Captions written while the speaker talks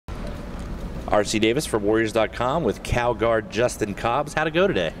R.C. Davis for Warriors.com with Cal guard Justin Cobbs. How'd it go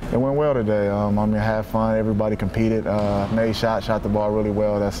today? It went well today. I mean, I had fun. Everybody competed, made shots, shot the ball really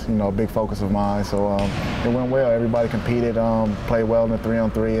well. That's, a big focus of mine. So it went well. Everybody competed, played well in the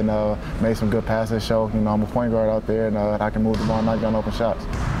 3-on-3, and made some good passes. So, I'm a point guard out there, and I can move the ball and knock down open shots.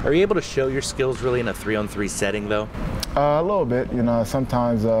 Are you able to show your skills really in a 3-on-3 setting, though? A little bit.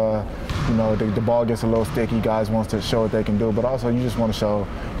 Sometimes, the ball gets a little sticky. Guys want to show what they can do, but also you just want to show,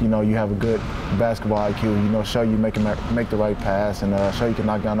 you have a good basketball IQ. Show you make the right pass, and show you can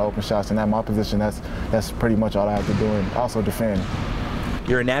knock down the open shots. And at my position, that's pretty much all I have to do, and also defend.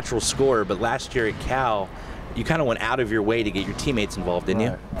 You're a natural scorer, but last year at Cal, you kind of went out of your way to get your teammates involved, didn't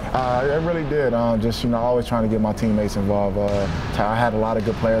you? I really did. Always trying to get my teammates involved. I had a lot of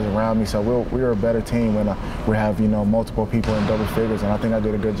good players around me, so we were a better team when we have, multiple people in double figures, and I think I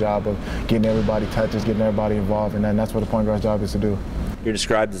did a good job of getting everybody touches, getting everybody involved, and that's what the point guard's job is to do. You're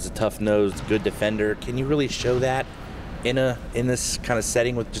described as a tough-nosed, good defender. Can you really show that in this kind of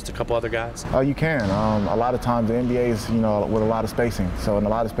setting with just a couple other guys? You can. A lot of times the NBA is, with a lot of spacing. So in a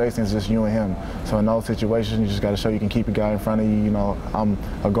lot of spacing, it's just you and him. So in those situations, you just got to show you can keep a guy in front of you. I'm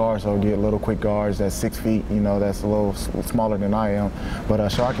a guard, so I get little quick guards that's 6 feet. That's a little smaller than I am. But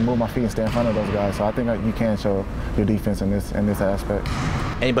so I can move my feet and stay in front of those guys. So I think you can show your defense in this aspect.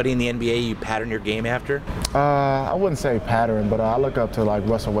 Anybody in the NBA you pattern your game after? I wouldn't say pattern, but I look up to like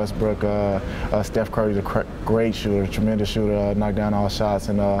Russell Westbrook. Steph Curry's a great shooter, tremendous shooter, knocked down all shots,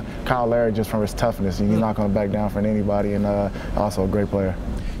 and Kyle Lowry just from his toughness. He's not going to back down for anybody, and also a great player.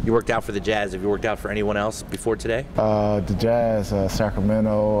 You worked out for the Jazz. Have you worked out for anyone else before today? The Jazz,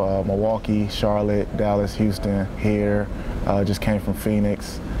 Sacramento, Milwaukee, Charlotte, Dallas, Houston, here. Just came from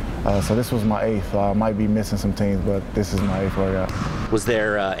Phoenix. So this was my 8th. I might be missing some teams, but this is my 8th workout. Was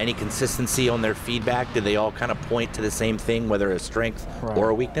there any consistency on their feedback? Did they all kind of point to the same thing, whether a strength or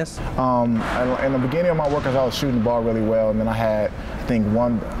a weakness? In the beginning of my workouts, I was shooting the ball really well, and then I had, I think,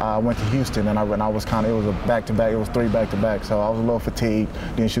 I went to Houston, and I was kind of, it was a back-to-back, it was 3 back-to-back, so I was a little fatigued,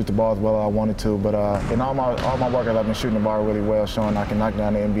 didn't shoot the ball as well as I wanted to, but in all my workouts, I've been shooting the ball really well, showing I can knock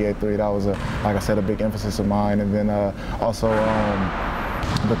down the NBA 3. That was, like I said, a big emphasis of mine, and then also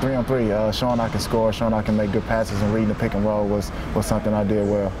the 3-on-3, showing I can score, showing I can make good passes, and reading the pick and roll was something I did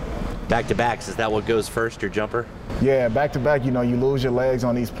well. Back-to-backs, is that what goes first, your jumper? Yeah, back-to-back, you lose your legs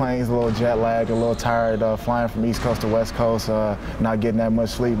on these planes, a little jet lag, a little tired, flying from East Coast to West Coast, not getting that much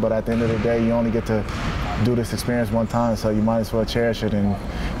sleep, but at the end of the day, you only get to do this experience one time, so you might as well cherish it, and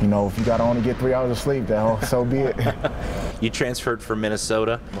if you got to only get 3 hours of sleep, so be it. You transferred from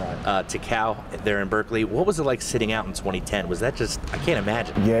Minnesota to Cal there in Berkeley. What was it like sitting out in 2010? Was that just, I can't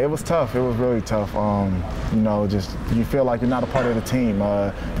imagine. Yeah, it was tough. It was really tough. Just you feel like you're not a part of the team.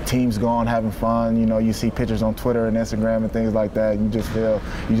 The team's gone having fun. You see pictures on Twitter and Instagram and things like that. You just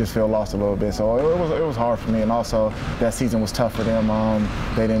feel lost a little bit. So it was hard for me. And also that season was tough for them.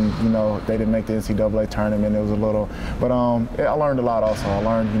 They didn't make the NCAA tournament. It was a little, but I learned a lot also. I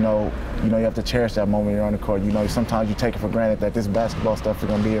learned you have to cherish that moment you're on the court. Sometimes you take it for granted that this basketball stuff is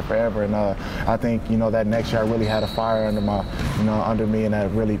going to be here forever. And I think that next year I really had a fire under me, and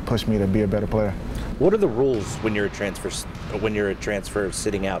that really pushed me to be a better player. What are the rules when you're a transfer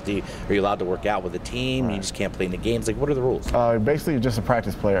sitting out? Are you allowed to work out with the team? You just can't play in the games. Like, what are the rules? Basically, you're just a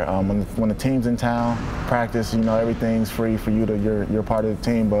practice player. When the team's in town, practice, everything's free for you you're part of the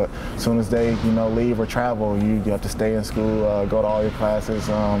team. But as soon as they, leave or travel, you have to stay in school, go to all your classes,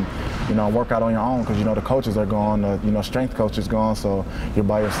 work out on your own, because the coaches are gone, strength coach is gone, so you're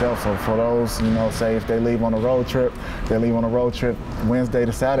by yourself. So for those, say if they leave on a road trip, Wednesday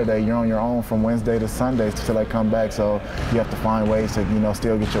to Saturday, you're on your own from Wednesday to Sundays till they come back, so you have to find ways to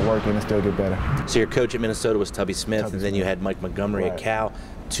still get your work in and still get better. So your coach at Minnesota was Tubby Smith, and then you had Mike Montgomery at Cal.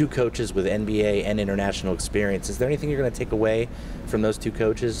 2 coaches with NBA and international experience. Is there anything you're going to take away from those 2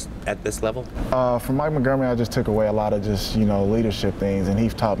 coaches at this level? From Mike Montgomery, I just took away a lot of just leadership things, and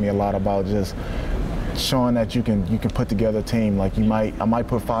he's taught me a lot about just showing that you can put together a team. Like I might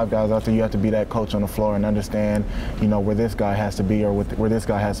put 5 guys out there. You have to be that coach on the floor and understand, where this guy has to be, or where this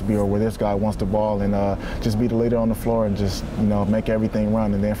guy has to be, or where this guy wants the ball, and just be the leader on the floor and just make everything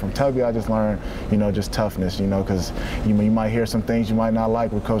run. And then from Tubby, I just learned just toughness. Because you might hear some things you might not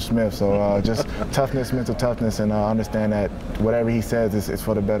like with Coach Smith. So just toughness, mental toughness, and understand that whatever he says is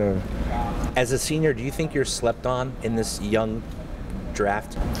for the better. As a senior, do you think you're slept on in this young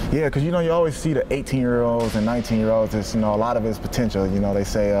draft? Yeah, because you always see the 18-year-olds and 19-year-olds. It's a lot of his potential. They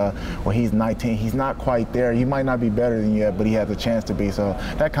say, well, he's 19, he's not quite there. He might not be better than you yet, but he has a chance to be. So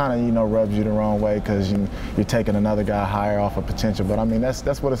that kind of rubs you the wrong way because you're taking another guy higher off of potential. But I mean,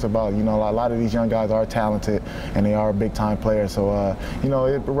 that's what it's about. A lot of these young guys are talented and they are big-time players. So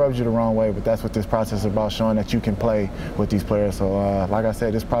it rubs you the wrong way. But that's what this process is about, showing that you can play with these players. So like I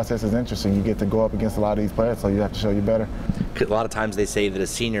said, this process is interesting. You get to go up against a lot of these players, so you have to show you better. A lot of times they say that a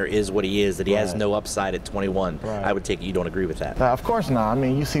senior is what he is, that he has no upside at 21. Right. I would take it you don't agree with that. Of course not. I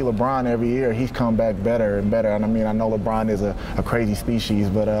mean, you see LeBron every year. He's come back better and better. And I mean, I know LeBron is a crazy species,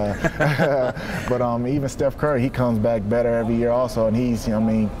 but even Steph Curry, he comes back better every year also. And he's,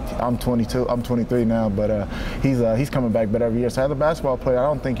 I'm 22, I'm 23 now, but he's coming back better every year. So as a basketball player, I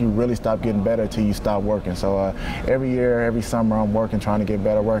don't think you really stop getting better until you stop working. So every year, every summer, I'm working, trying to get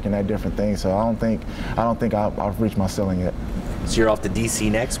better, working at different things. So I don't think I've reached my ceiling yet. So you're off to DC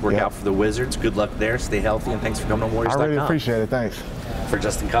next. Work out for the Wizards. Good luck there. Stay healthy, and thanks for coming on Warriors.com. I really appreciate it. Thanks. For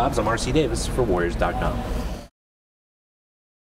Justin Cobbs, I'm RC Davis for Warriors.com.